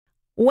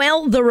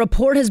Well, the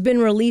report has been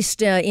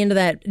released into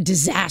that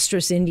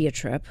disastrous India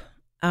trip.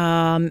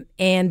 And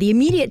the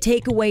immediate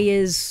takeaway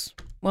is,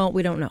 well,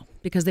 we don't know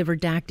because they've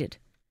redacted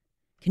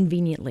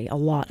conveniently a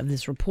lot of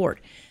this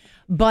report.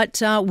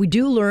 But we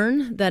do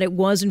learn that it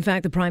was, in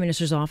fact, the Prime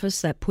Minister's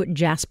office that put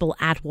Jaspal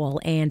Atwal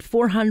and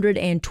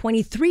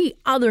 423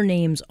 other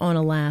names on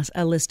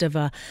a list of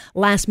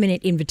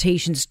last-minute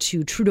invitations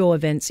to Trudeau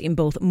events in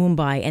both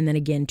Mumbai and then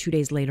again 2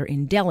 days later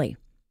in Delhi.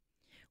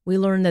 We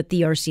learned that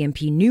the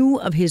RCMP knew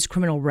of his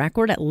criminal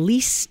record at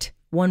least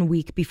 1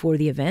 week before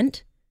the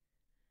event,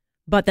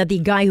 but that the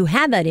guy who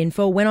had that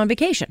info went on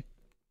vacation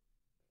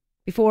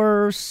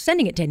before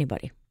sending it to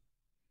anybody.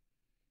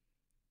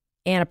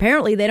 And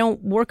apparently they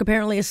don't work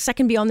a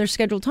second beyond their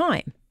scheduled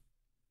time.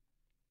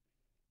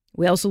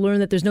 We also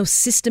learned that there's no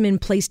system in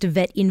place to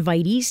vet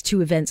invitees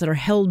to events that are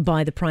held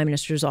by the Prime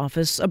Minister's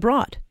office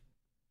abroad.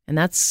 And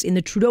that's in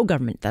the Trudeau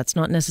government. That's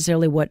not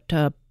necessarily what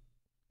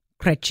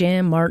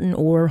Chrétien, Martin,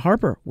 or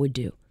Harper would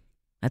do.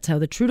 That's how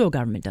the Trudeau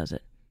government does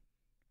it.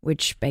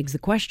 Which begs the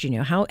question,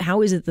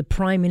 how is it the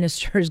Prime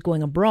Minister is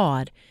going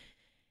abroad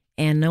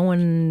and no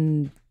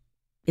one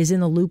is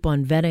in the loop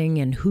on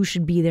vetting and who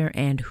should be there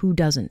and who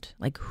doesn't?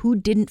 Like, who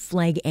didn't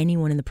flag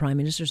anyone in the Prime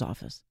Minister's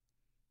office?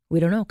 We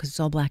don't know because it's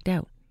all blacked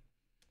out.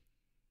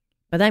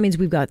 But that means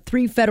we've got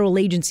 3 federal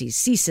agencies,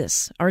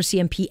 CSIS,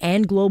 RCMP,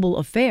 and Global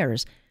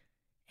Affairs,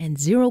 and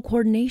zero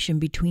coordination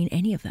between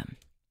any of them.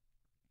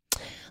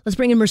 Let's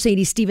bring in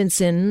Mercedes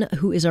Stephenson,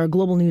 who is our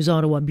Global News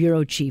Ottawa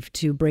bureau chief,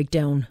 to break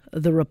down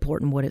the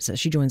report and what it says.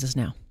 She joins us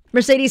now.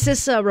 Mercedes,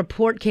 this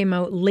report came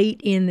out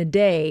late in the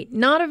day.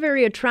 Not a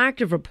very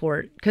attractive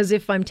report, because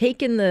if I'm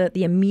taking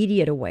the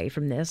immediate away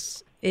from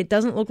this, it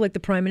doesn't look like the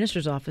Prime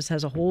Minister's office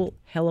has a whole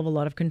hell of a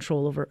lot of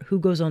control over who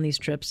goes on these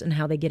trips and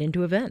how they get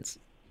into events.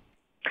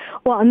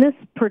 Well, and this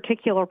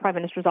particular Prime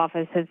Minister's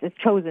office has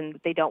chosen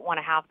that they don't want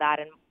to have that.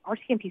 And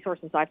RCMP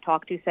sources I've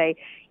talked to say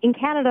in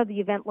Canada, the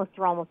event lists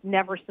are almost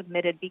never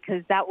submitted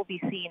because that will be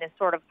seen as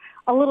sort of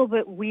a little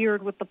bit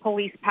weird with the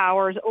police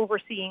powers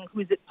overseeing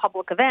who's at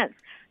public events.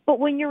 But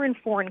when you're in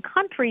foreign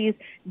countries,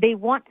 they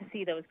want to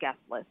see those guest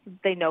lists.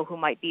 They know who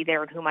might be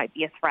there and who might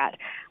be a threat.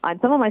 And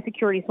some of my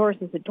security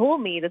sources had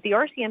told me that the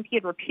RCMP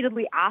had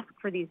repeatedly asked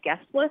for these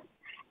guest lists,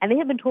 and they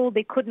had been told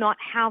they could not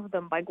have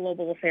them by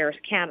Global Affairs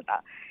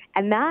Canada.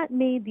 And that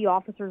made the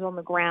officers on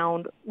the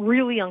ground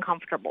really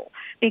uncomfortable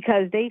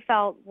because they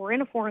felt we're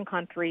in a foreign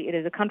country. It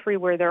is a country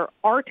where there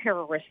are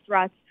terrorist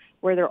threats,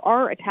 where there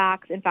are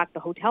attacks. In fact, the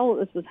hotel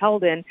that this was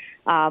held in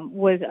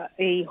was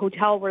a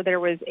hotel where there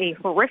was a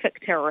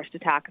horrific terrorist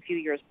attack a few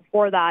years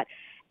before that.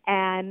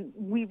 And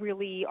we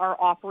really are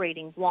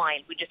operating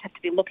blind. We just have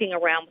to be looking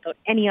around without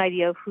any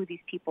idea of who these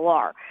people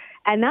are.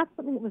 And that's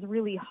something that was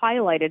really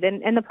highlighted.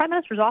 And the Prime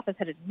Minister's office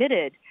had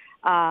admitted,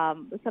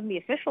 some of the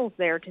officials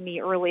there to me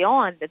early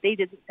on, that they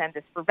didn't send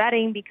this for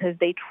vetting because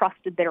they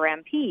trusted their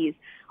MPs.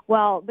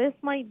 Well, this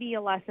might be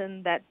a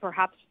lesson that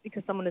perhaps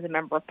because someone is a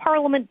member of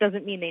Parliament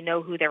doesn't mean they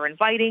know who they're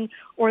inviting,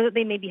 or that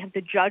they maybe have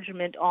the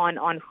judgment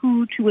on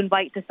who to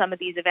invite to some of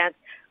these events.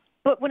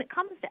 But when it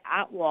comes to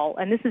Atwal,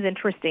 and this is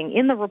interesting,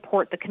 in the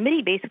report, the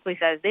committee basically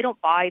says they don't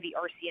buy the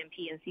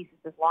RCMP and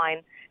CSIS's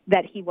line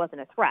that he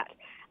wasn't a threat.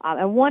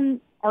 And one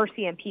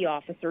RCMP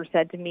officer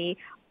said to me,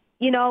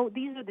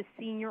 these are the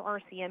senior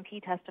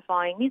RCMP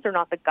testifying. These are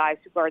not the guys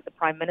who guard the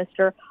Prime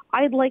Minister.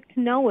 I'd like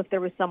to know if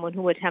there was someone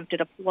who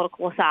attempted a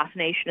political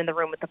assassination in the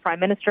room with the Prime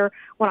Minister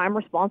when I'm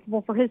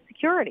responsible for his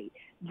security.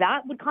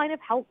 That would kind of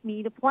help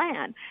me to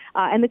plan.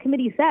 And the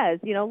committee says,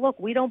 look,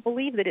 we don't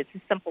believe that it's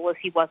as simple as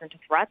he wasn't a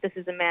threat. This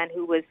is a man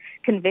who was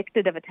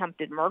convicted of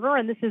attempted murder,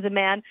 and this is a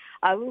man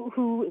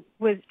who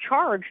was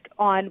charged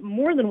on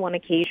more than one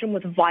occasion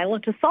with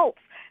violent assaults.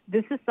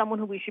 This is someone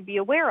who we should be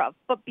aware of.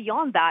 But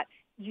beyond that,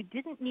 you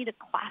didn't need a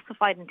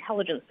classified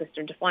intelligence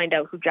system to find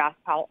out who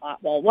Jaspal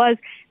Atwal was.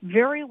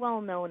 Very well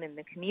known in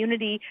the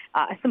community.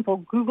 A simple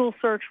Google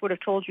search would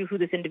have told you who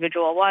this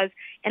individual was.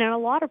 And in a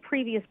lot of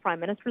previous Prime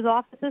Minister's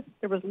offices,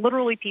 there was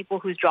literally people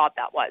whose job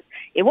that was.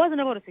 It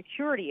wasn't about a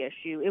security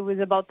issue. It was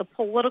about the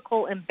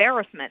political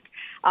embarrassment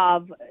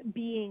of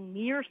being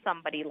near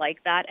somebody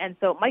like that. And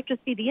so it might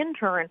just be the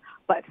intern,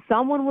 but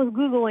someone was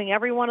Googling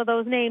every one of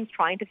those names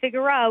trying to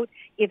figure out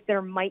if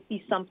there might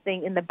be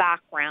something in the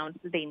background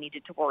that they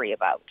needed to worry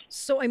about.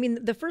 So,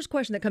 the first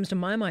question that comes to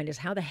my mind is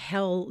how the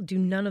hell do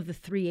none of the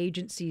 3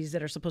 agencies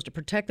that are supposed to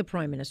protect the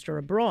Prime Minister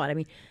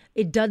abroad?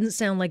 It doesn't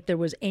sound like there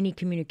was any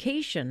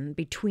communication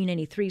between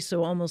any 3,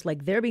 so almost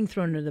like they're being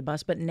thrown under the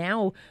bus. But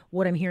now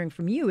what I'm hearing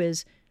from you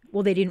is,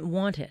 well, they didn't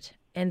want it.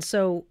 And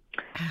so...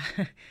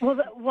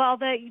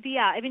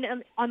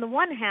 on the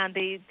one hand,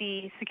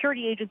 the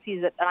security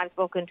agencies that I've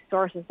spoken to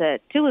sources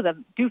that 2 of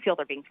them do feel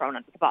they're being thrown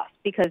under the bus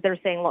because they're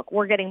saying, look,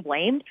 we're getting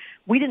blamed.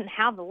 We didn't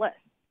have the list.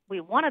 We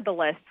wanted the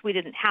list. We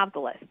didn't have the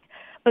list.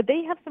 But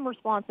they have some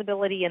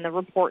responsibility in the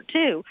report,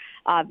 too.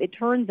 It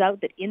turns out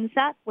that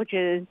INSET, which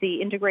is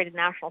the Integrated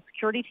National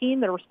Security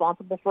Team, they're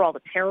responsible for all the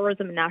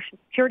terrorism and national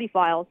security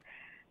files.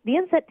 The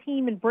INSET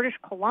team in British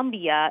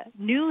Columbia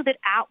knew that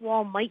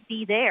Atwal might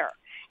be there.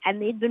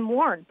 and they'd been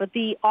warned. But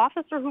the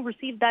officer who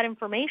received that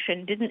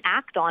information didn't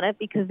act on it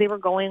because they were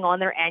going on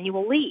their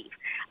annual leave.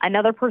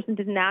 Another person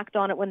didn't act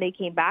on it when they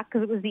came back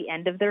because it was the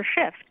end of their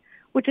shift,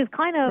 which is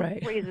kind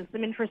of raises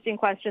some interesting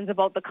questions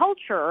about the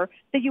culture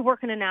that you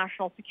work in a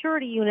national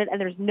security unit and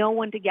there's no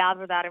one to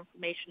gather that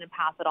information and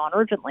pass it on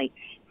urgently.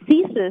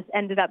 CSIS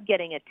ended up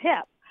getting a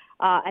tip,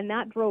 and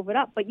that drove it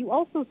up. But you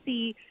also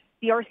see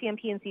the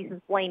RCMP and CSIS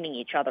blaming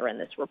each other in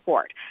this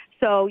report.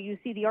 So you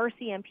see the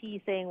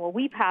RCMP saying, well,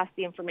 we passed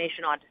the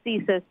information on to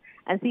CSIS,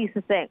 and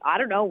CSIS saying, I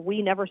don't know,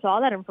 we never saw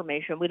that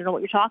information. We don't know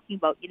what you're talking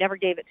about. You never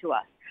gave it to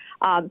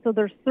us. So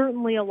there's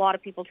certainly a lot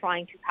of people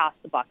trying to pass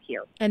the buck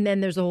here. And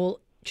then there's a whole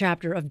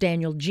chapter of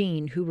Daniel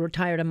Jean, who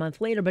retired a month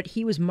later, but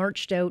he was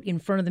marched out in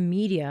front of the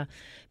media,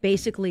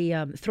 basically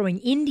throwing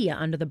India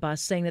under the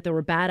bus, saying that there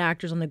were bad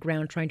actors on the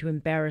ground trying to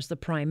embarrass the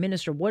prime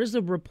minister. What does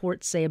the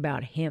report say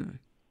about him?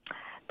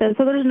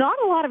 So there's not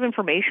a lot of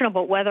information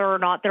about whether or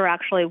not there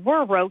actually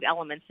were rogue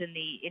elements in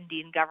the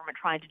Indian government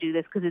trying to do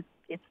this, because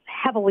it's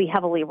heavily,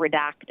 heavily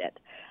redacted.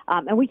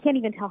 And we can't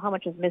even tell how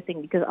much is missing,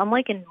 because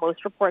unlike in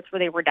most reports where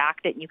they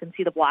redact it and you can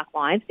see the black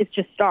lines, it's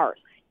just stars.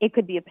 It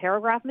could be a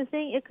paragraph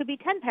missing. It could be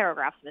 10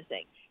 paragraphs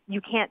missing. You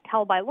can't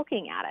tell by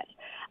looking at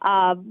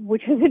it,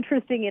 which is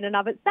interesting in and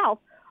of itself.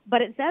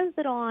 But it says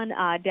that on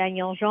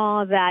Daniel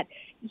Jean that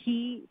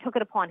he took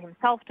it upon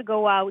himself to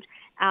go out,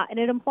 and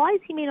it implies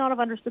he may not have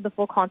understood the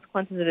full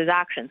consequences of his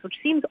actions, which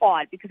seems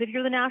odd, because if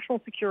you're the national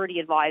security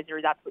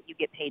advisor, that's what you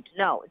get paid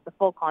to know, is the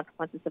full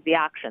consequences of the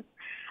actions.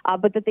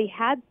 But that they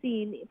had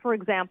seen, for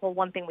example,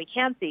 one thing we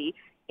can see,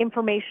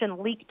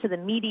 information leaked to the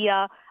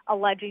media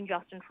alleging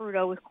Justin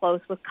Trudeau was close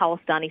with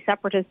Khalistani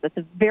separatists. That's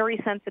a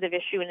very sensitive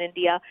issue in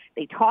India.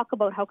 They talk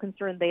about how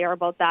concerned they are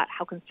about that,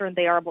 how concerned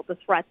they are about the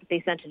threat, that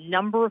they sent a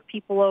number of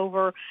people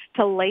over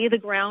to lay the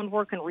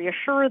groundwork and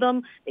reassure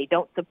them. They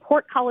don't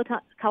support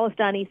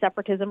Khalistani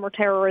separatism or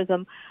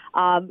terrorism,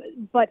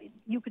 but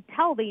you could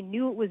tell they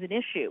knew it was an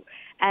issue.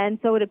 And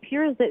so it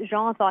appears that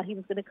Jean thought he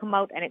was going to come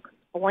out and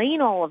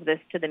explain all of this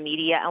to the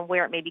media and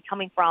where it may be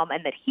coming from,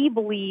 and that he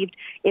believed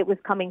it was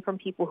coming from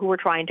people who were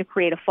trying to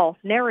create a false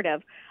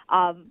narrative.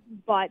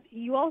 But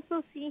you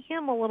also see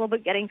him a little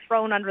bit getting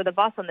thrown under the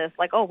bus on this,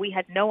 like, oh, we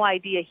had no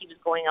idea he was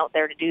going out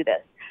there to do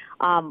this.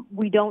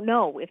 We don't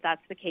know if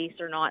that's the case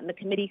or not, and the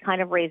committee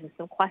kind of raises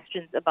some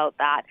questions about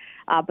that.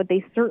 But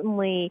they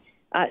certainly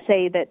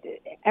say that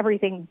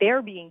everything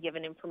they're being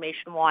given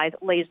information-wise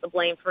lays the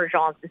blame for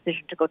Jean's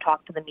decision to go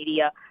talk to the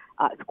media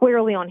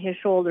squarely on his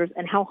shoulders,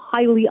 and how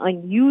highly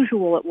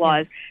unusual it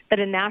was that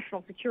a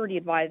national security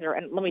advisor,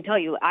 and let me tell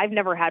you, I've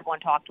never had one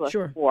talk to us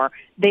before,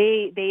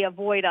 they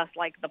avoid us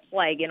like the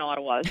plague in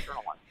Ottawa as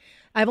journalists.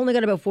 I've only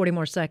got about 40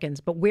 more seconds,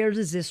 but where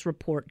does this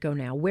report go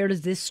now? Where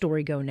does this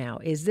story go now?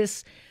 Is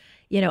this,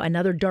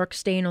 another dark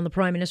stain on the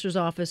Prime Minister's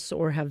office,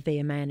 or have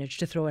they managed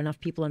to throw enough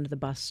people under the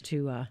bus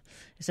to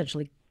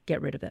essentially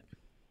get rid of it?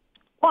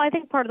 Well, I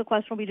think part of the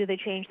question will be, do they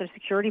change their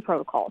security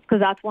protocols? Because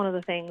that's one of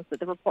the things that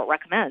the report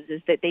recommends,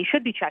 is that they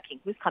should be checking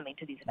who's coming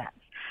to these events.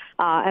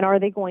 And are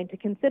they going to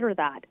consider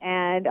that?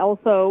 And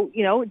also,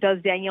 does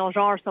Daniel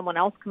Jean or someone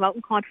else come out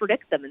and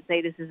contradict them and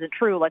say this isn't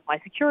true, like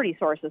my security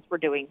sources were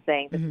doing,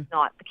 saying this is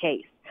not the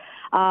case?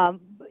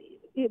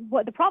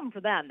 What the problem for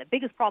them, the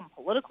biggest problem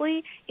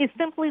politically, is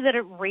simply that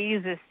it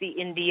raises the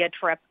India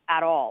trip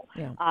at all.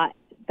 Yeah.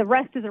 The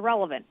rest is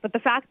irrelevant. But the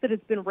fact that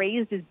it's been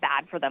raised is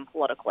bad for them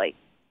politically.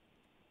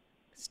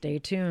 Stay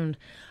tuned.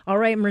 All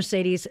right,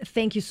 Mercedes,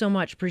 thank you so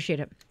much. Appreciate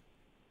it.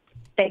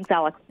 Thanks,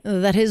 Alex.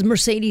 That is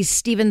Mercedes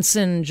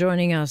Stephenson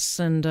joining us,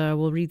 and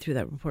we'll read through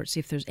that report, see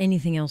if there's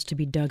anything else to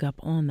be dug up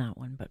on that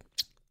one. But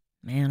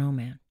man, oh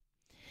man.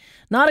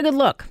 Not a good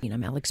look.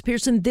 I'm Alex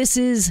Pearson. This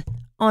is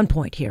On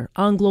Point here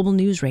on Global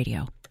News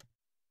Radio.